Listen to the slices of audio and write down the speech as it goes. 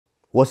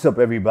What's up,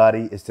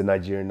 everybody? It's the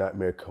Nigerian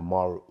Nightmare,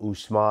 Kamaru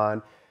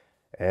Usman.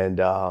 And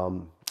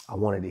I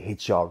wanted to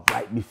hit y'all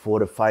right before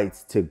the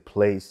fights took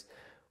place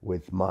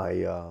with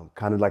my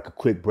kind of like a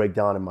quick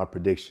breakdown and my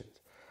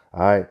predictions. All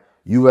right.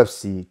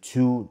 UFC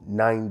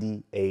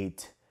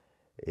 298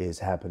 is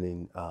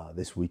happening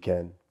this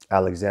weekend.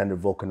 Alexander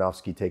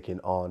Volkanovski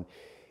taking on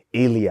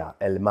Llia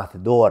El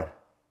Matador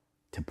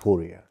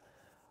Topuria.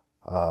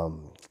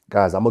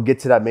 Guys, I'm going to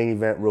get to that main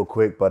event real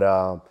quick,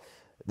 but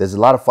there's a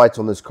lot of fights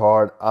on this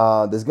card.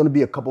 There's going to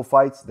be a couple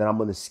fights that I'm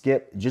going to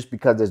skip just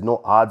because there's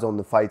no odds on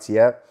the fights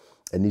yet.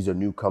 And these are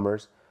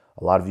newcomers.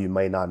 A lot of you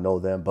may not know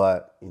them,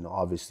 but, you know,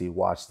 obviously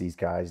watch these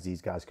guys.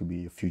 These guys could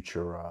be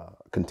future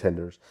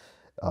contenders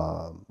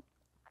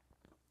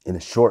in a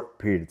short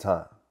period of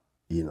time,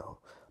 you know.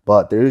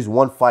 But there is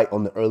one fight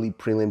on the early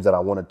prelims that I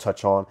want to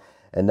touch on,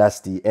 and that's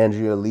the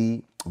Andrea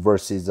Lee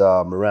versus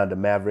Miranda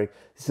Maverick.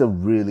 This is a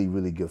really,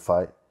 really good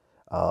fight.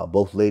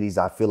 Both ladies,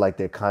 I feel like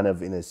they're kind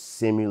of in a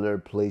similar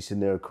place in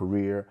their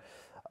career.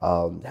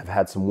 Have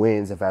had some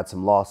wins, have had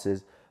some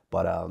losses,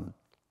 but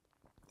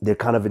they're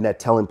kind of in that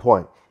telling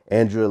point.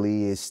 Andrea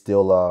Lee is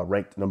still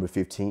ranked number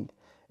 15th,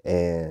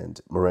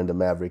 and Miranda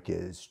Maverick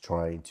is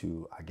trying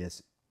to, I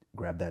guess,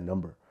 grab that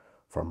number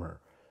from her.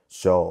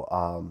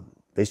 So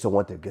based on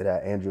what they're good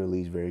at, Andrea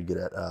Lee is very good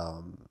at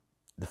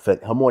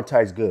defense. Her Muay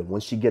Thai is good.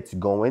 Once she gets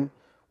going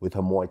with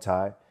her Muay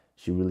Thai,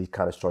 she really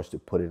kind of starts to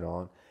put it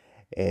on.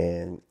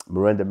 And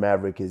Miranda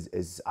Maverick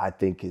is I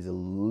think is a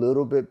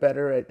little bit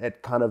better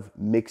at kind of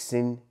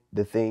mixing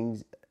the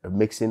things,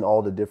 mixing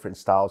all the different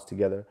styles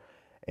together.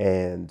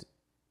 And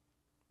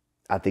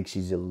I think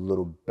she's a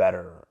little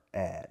better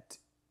at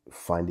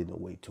finding a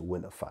way to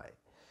win a fight.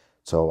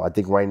 So I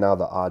think right now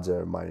the odds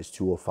are minus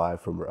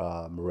 205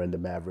 for Miranda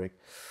Maverick.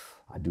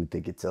 I do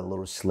think it's a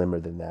little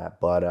slimmer than that,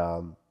 but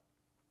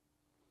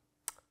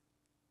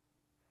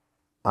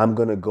I'm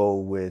gonna go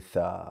with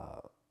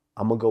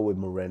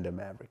Miranda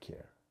Maverick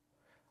here.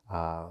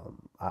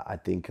 I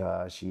think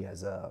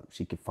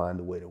she could find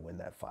a way to win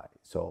that fight.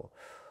 So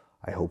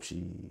I hope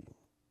she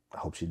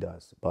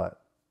does,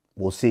 but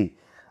we'll see.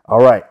 All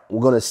right,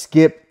 we're gonna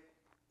skip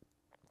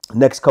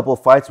next couple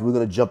of fights. We're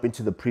gonna jump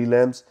into the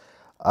prelims.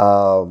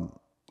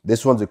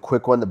 This one's a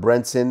quick one. The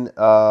Brendson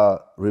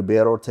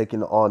Riberio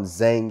taking on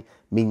Zhang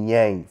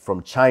Mingyang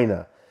from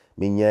China.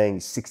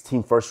 Mingyang,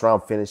 16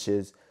 first-round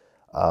finishes.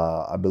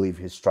 I believe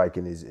his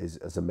striking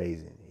is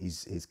amazing.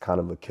 He's kind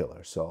of a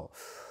killer. So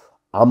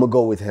I'm gonna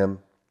go with him.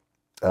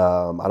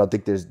 I don't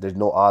think there's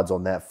no odds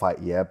on that fight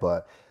yet,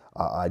 but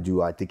I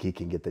think he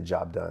can get the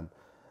job done.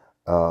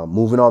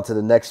 Moving on to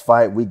the next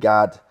fight, we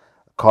got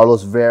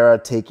Carlos Vera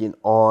taking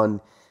on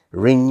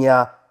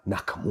Rinya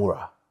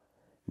Nakamura.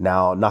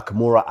 Now,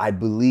 Nakamura, I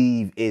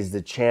believe, is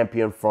the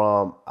champion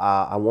from,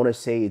 I want to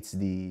say it's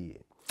the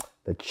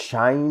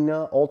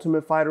China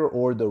Ultimate Fighter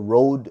or the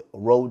road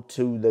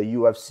to the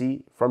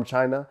UFC from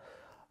China.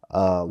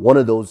 One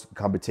of those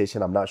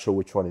competition. I'm not sure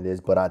which one it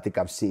is, but I think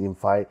I've seen him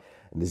fight.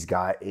 And this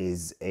guy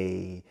is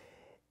he's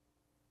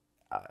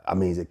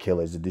a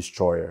killer. He's a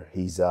destroyer.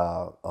 He's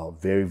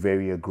very,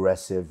 very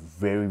aggressive,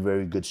 very,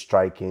 very good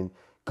striking,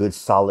 good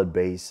solid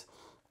base.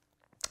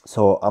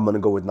 So I'm going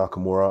to go with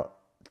Nakamura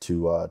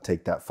to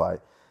take that fight.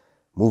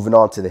 Moving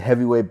on to the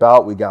heavyweight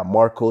bout, we got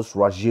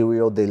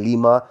Rogerio de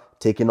Lima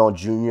taking on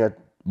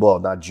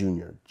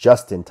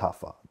Justin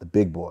Tafa, the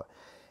big boy.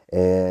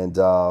 And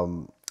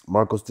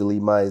Marcos de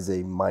Lima is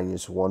a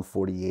minus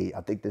 148.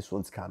 I think this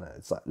one's kind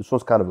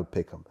of a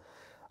pick 'em.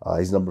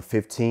 He's number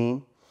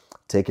 15,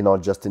 taking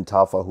on Justin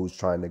Tafa, who's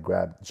trying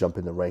to jump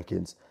in the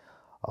rankings.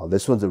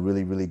 This one's a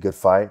really, really good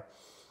fight.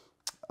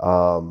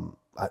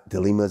 De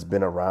Lima's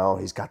been around.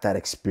 He's got that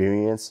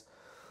experience.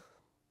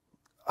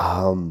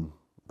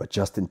 But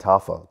Justin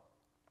Tafa,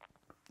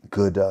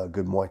 good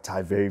Muay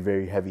Thai, very,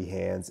 very heavy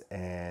hands.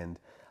 And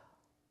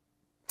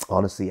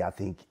honestly, I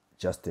think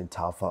Justin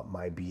Tafa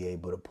might be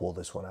able to pull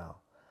this one out.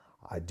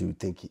 I do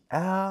think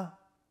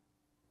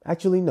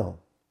actually, no.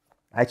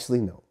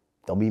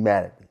 Don't be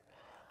mad at me.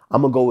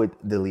 I'm going to go with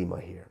De Lima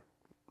here.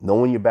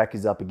 Knowing your back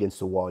is up against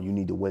the wall, you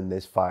need to win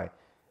this fight.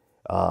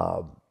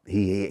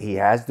 He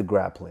has the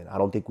grappling. I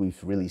don't think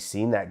we've really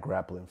seen that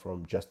grappling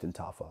from Justin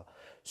Tafa.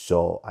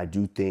 So I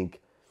do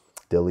think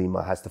De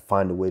Lima has to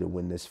find a way to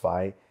win this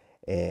fight.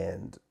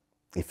 And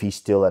if he's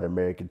still at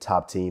American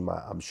Top Team,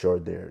 I'm sure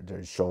they're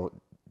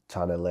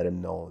trying to let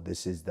him know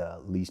this is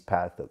the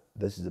path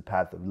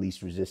of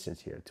least resistance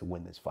here to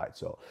win this fight.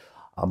 So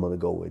I'm gonna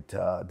go with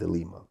De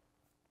Lima.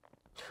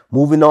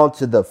 Moving on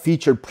to the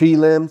featured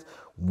prelims,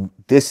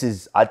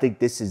 I think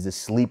this is the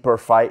sleeper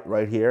fight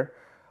right here.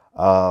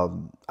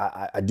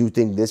 I do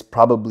think this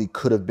probably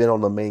could have been on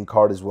the main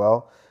card as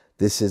well.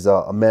 This is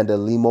Amanda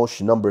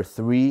Lemos, number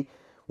 3,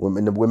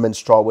 in the women's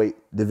strawweight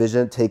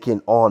division,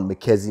 taking on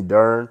Mackenzie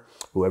Dern,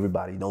 who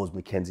everybody knows.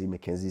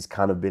 Mackenzie's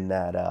kind of been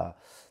that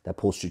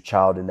poster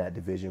child in that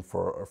division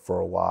for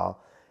a while,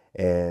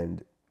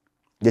 and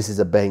this is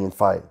a banging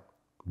fight.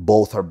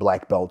 Both are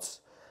black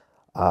belts.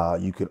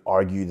 You could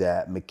argue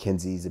that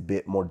Mackenzie's a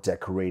bit more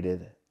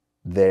decorated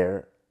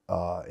there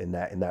in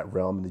that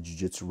realm, in the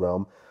jiu-jitsu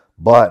realm,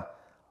 but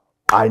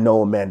I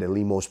know Amanda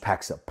Lemos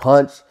packs a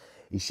punch.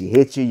 If she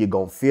hits you, you're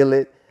going to feel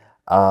it.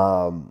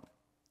 And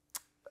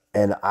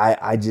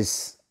I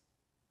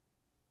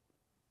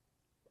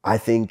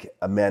think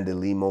Amanda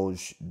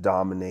Lemos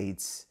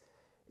dominates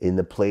in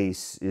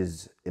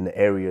the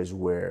areas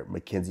where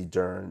Mackenzie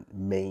Dern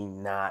may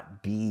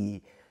not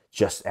be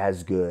just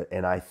as good.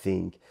 And I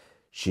think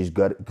she's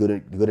good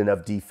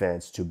enough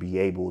defense to be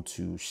able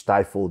to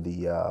stifle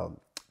the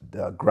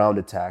ground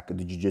attack,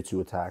 the jiu-jitsu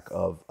attack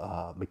of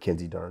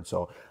Mackenzie Dern.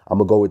 So I'm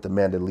going to go with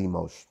Amanda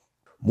Lemos.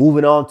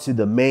 Moving on to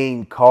the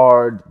main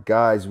card,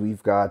 guys,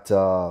 we've got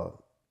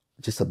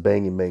just a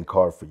banging main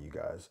card for you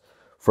guys.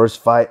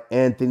 First fight,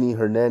 Anthony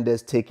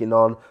Hernandez taking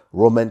on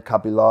Roman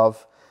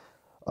Kopylov.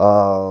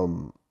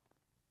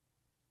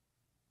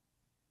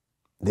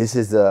 This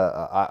is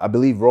I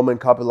believe Roman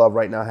Kopylov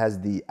right now has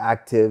the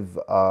active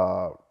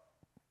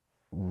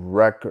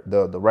record,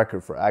 the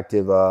record for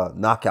active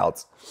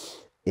knockouts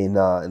in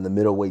the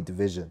middleweight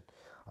division.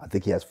 I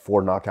think he has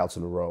 4 knockouts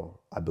in a row,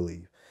 I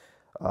believe.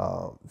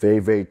 Very,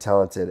 very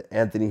talented.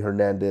 Anthony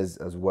Hernandez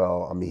as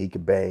well. I mean, he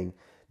could bang.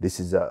 This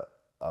is a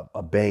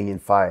banging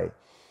fight.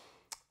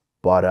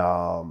 But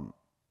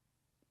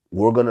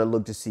we're gonna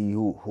look to see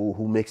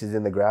who mixes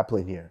in the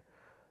grappling here,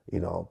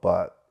 you know.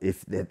 But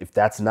if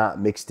that's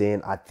not mixed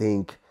in, I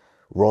think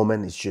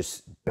Roman is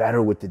just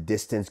better with the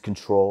distance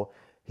control.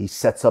 He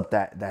sets up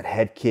that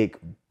head kick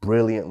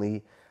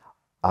brilliantly.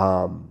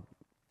 I'm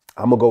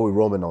gonna go with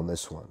Roman on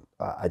this one.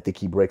 I think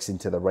he breaks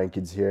into the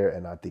rankings here,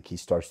 and I think he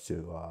starts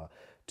to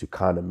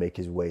kind of make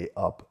his way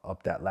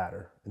up that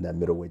ladder in that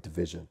middleweight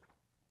division.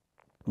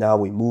 Now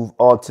we move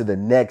on to the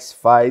next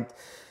fight.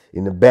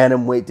 In the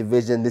bantamweight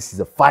division, this is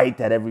a fight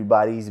that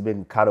everybody's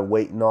been kind of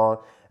waiting on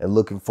and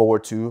looking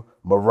forward to.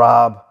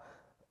 Merab,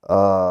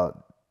 I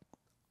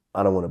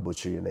don't want to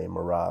butcher your name,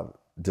 Merab.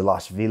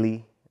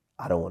 Dvalishvili,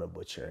 I don't want to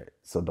butcher it,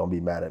 so don't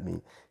be mad at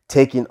me.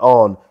 Taking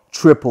on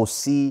Triple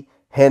C,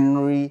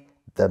 Henry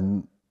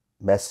the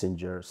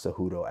Messenger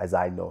Cejudo, as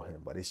I know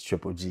him, but it's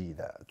Triple C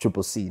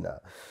now.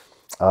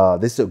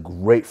 This is a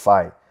great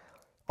fight.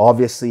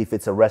 Obviously, if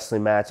it's a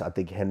wrestling match, I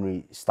think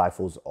Henry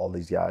stifles all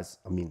these guys.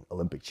 I mean,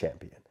 Olympic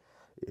champion,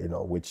 you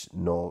know, which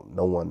no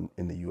one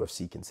in the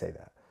UFC can say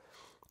that.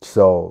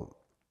 So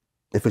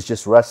if it's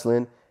just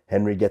wrestling,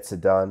 Henry gets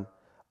it done.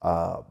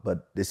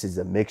 But this is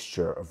a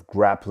mixture of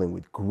grappling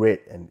with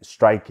grit and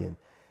striking.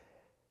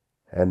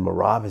 And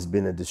Merab has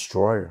been a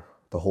destroyer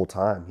the whole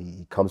time.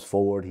 He comes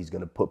forward. He's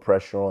going to put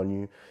pressure on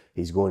you.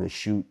 He's going to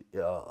shoot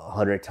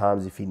 100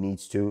 times if he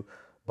needs to.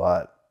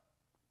 But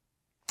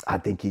I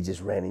think he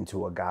just ran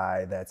into a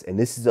guy and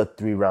this is a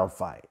 3-round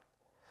fight.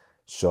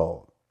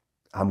 So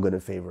I'm going to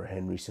favor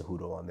Henry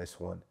Cejudo on this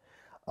one.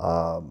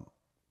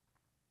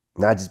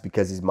 Not just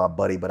because he's my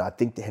buddy, but I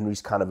think that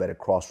Henry's kind of at a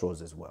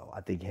crossroads as well.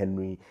 I think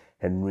Henry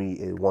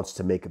wants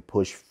to make a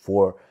push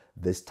for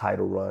this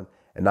title run,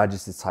 and not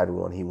just this title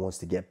run. He wants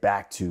to get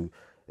back to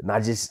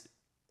not just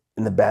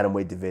in the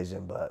bantamweight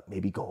division, but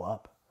maybe go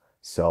up.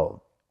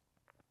 So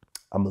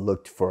I'm going to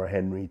look for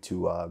Henry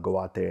to go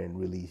out there and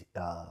really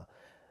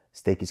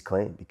stake his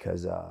claim,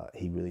 because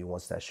he really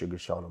wants that Sugar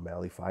Sean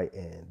O'Malley fight,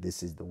 and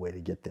this is the way to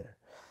get there.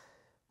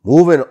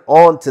 Moving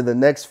on to the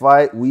next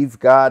fight, we've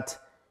got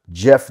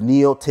Geoff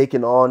Neal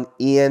taking on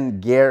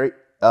Garry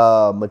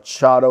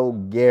Machado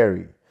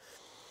Garry.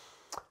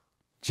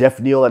 Geoff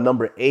Neal at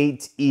number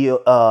 8,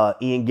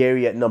 Ian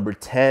Garry at number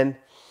 10.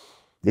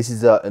 This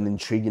is an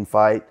intriguing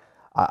fight.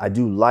 I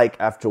do like,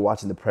 after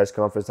watching the press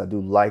conference, I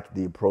do like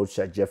the approach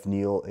that Geoff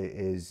Neal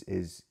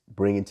is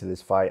bringing to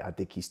this fight. I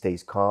think he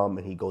stays calm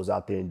and he goes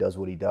out there and does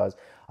what he does.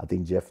 I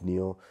think Geoff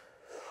Neal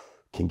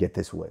can get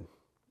this win.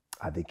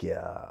 I think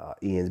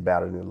Ian's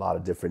battling a lot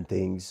of different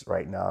things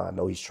right now. I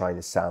know he's trying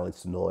to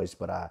silence the noise,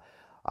 but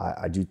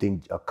I do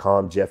think a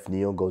calm Geoff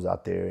Neal goes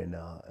out there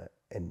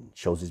and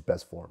shows his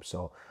best form.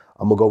 So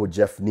I'm going to go with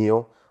Geoff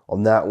Neal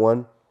on that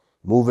one.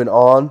 Moving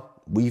on,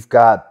 we've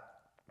got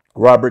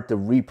Robert the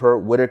Reaper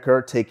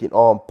Whitaker taking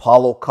on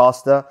Paulo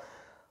Costa.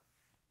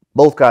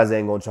 Both guys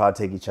ain't going to try to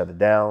take each other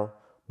down.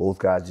 Both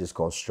guys just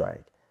going to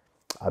strike.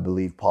 I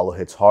believe Paulo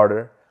hits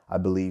harder. I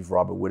believe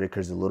Robert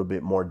Whitaker's a little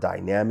bit more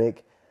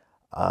dynamic.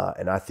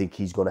 And I think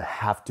he's going to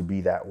have to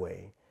be that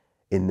way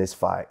in this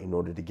fight in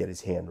order to get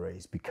his hand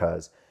raised.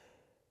 Because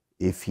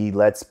if he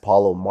lets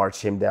Paulo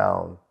march him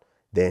down,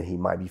 then he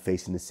might be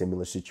facing a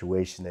similar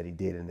situation that he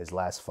did in his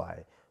last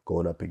fight,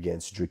 going up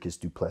against Dricus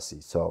du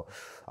Plessis. So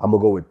I'm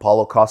going to go with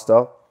Paulo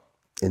Costa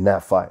in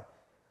that fight.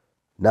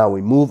 Now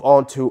we move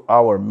on to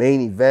our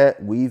main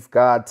event. We've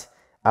got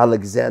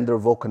Alexander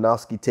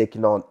Volkanovski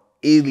taking on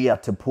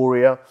Llia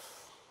Topuria.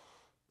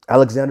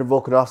 Alexander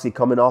Volkanovski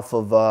coming off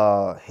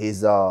of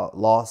his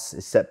loss,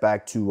 his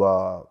setback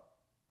to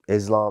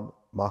Islam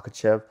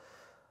Makhachev,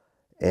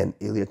 and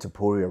Llia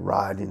Topuria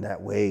riding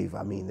that wave.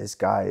 I mean, this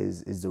guy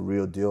is the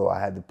real deal. I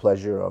had the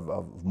pleasure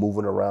of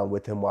moving around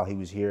with him while he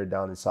was here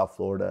down in South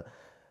Florida.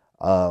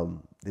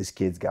 This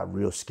kid's got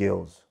real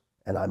skills,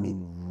 and I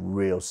mean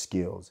real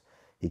skills.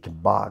 He can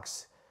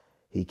box,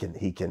 he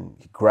can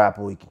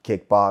grapple, he can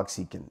kickbox,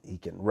 he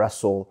can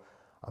wrestle.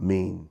 I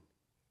mean,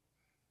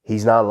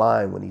 he's not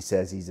lying when he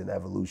says he's an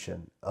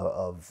evolution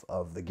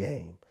of the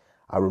game.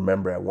 I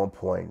remember at one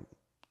point,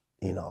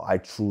 you know, I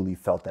truly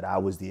felt that I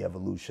was the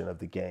evolution of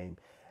the game,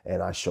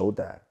 and I showed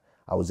that.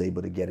 I was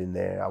able to get in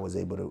there. I was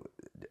able to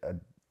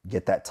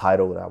get that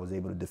title, and I was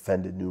able to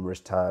defend it numerous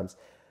times.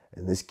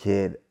 And this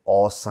kid,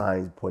 all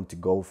signs point to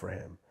go for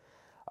him.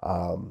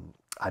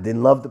 I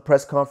didn't love the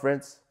press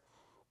conference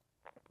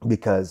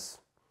because,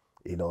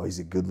 you know, he's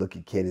a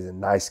good-looking kid. He's a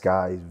nice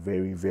guy. He's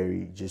very,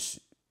 very just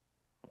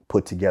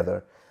put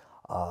together.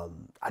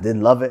 I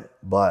didn't love it,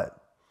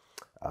 but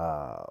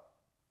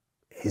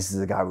this is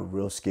a guy with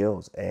real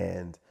skills.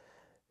 And,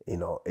 you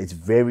know, it's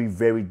very,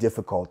 very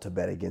difficult to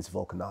bet against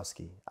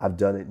Volkanovski. I've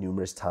done it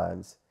numerous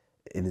times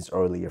in his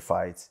earlier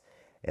fights,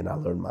 and I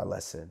learned my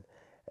lesson.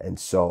 And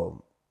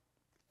so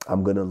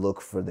I'm going to look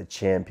for the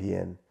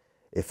champion.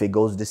 If it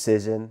goes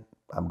decision,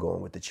 I'm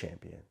going with the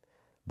champion.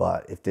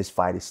 But if this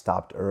fight is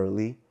stopped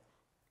early,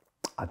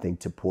 I think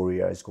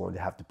Topuria is going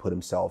to have to put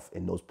himself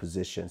in those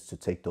positions to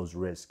take those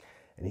risks.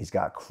 And he's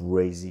got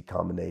crazy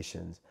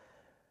combinations.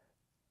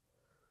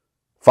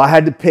 If I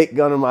had to pick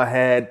gun in my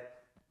head,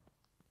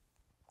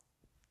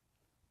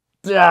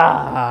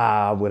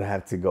 I'm going to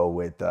have to go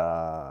with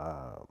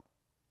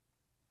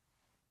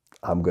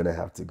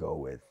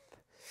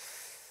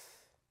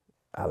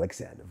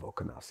Alexander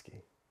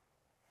Volkanovski.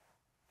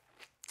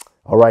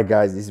 All right,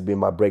 guys, this has been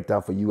my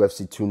breakdown for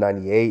UFC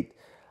 298.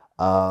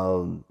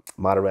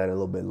 Might have ran a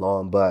little bit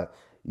long, but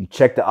you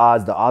check the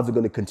odds. The odds are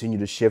going to continue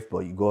to shift, but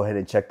you go ahead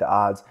and check the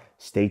odds.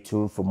 Stay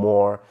tuned for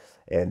more.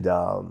 And,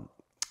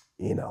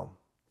 you know,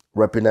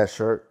 repping that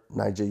shirt,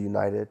 Niger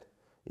United,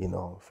 you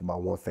know, for my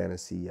One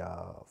Fantasy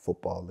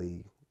Football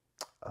League.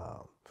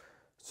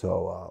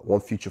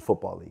 One Future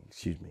Football League,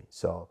 excuse me.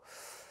 So,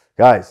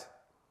 guys,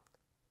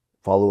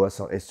 follow us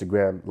on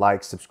Instagram,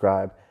 like,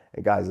 subscribe.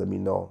 And guys, let me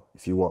know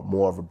if you want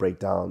more of a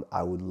breakdown.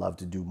 I would love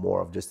to do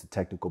more of just a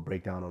technical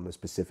breakdown on a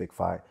specific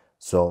fight.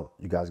 So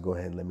you guys go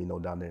ahead and let me know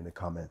down there in the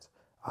comments.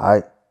 All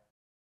right.